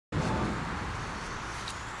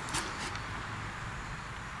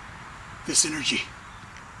This energy.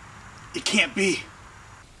 It can't be.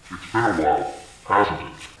 It's been a while, hasn't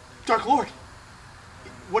it? Dark Lord,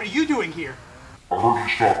 what are you doing here? I heard you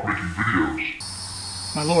stopped making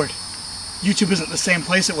videos. My lord, YouTube isn't the same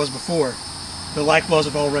place it was before. The like wells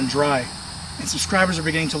have all run dry, and subscribers are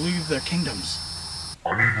beginning to leave their kingdoms.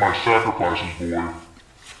 I need my sacrifices, boy.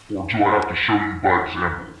 Or do I have to show you by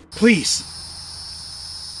example? Please.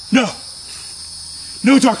 No.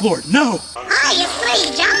 No, Dark Lord, no! Ah, you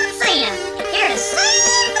see, John Cena, here to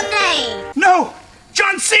save the day! No!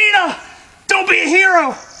 John Cena! Don't be a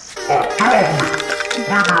hero! Get off of me! Leave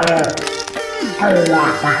me alone! Go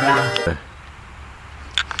away, weakling!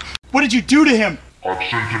 What did you do to him? I've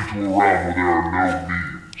sent him to a realm where there are no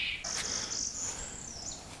memes.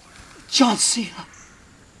 John Cena.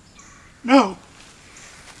 No.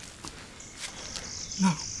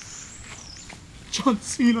 No. John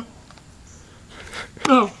Cena.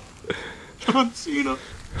 No. John Cena.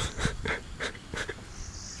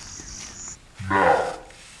 Now,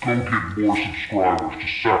 go get more subscribers to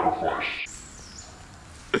sacrifice.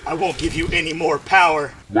 I won't give you any more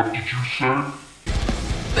power. What did you say?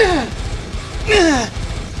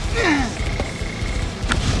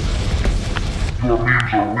 Your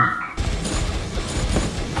memes are weak.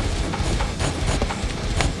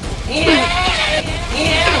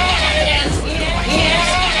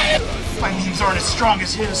 My memes aren't as strong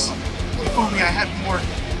as his. If only I had more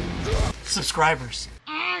subscribers.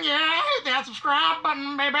 Yeah, hit that subscribe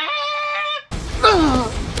button, baby!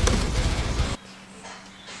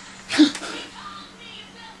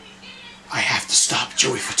 I have to stop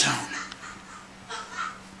Joey Fatone.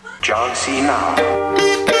 John Cena.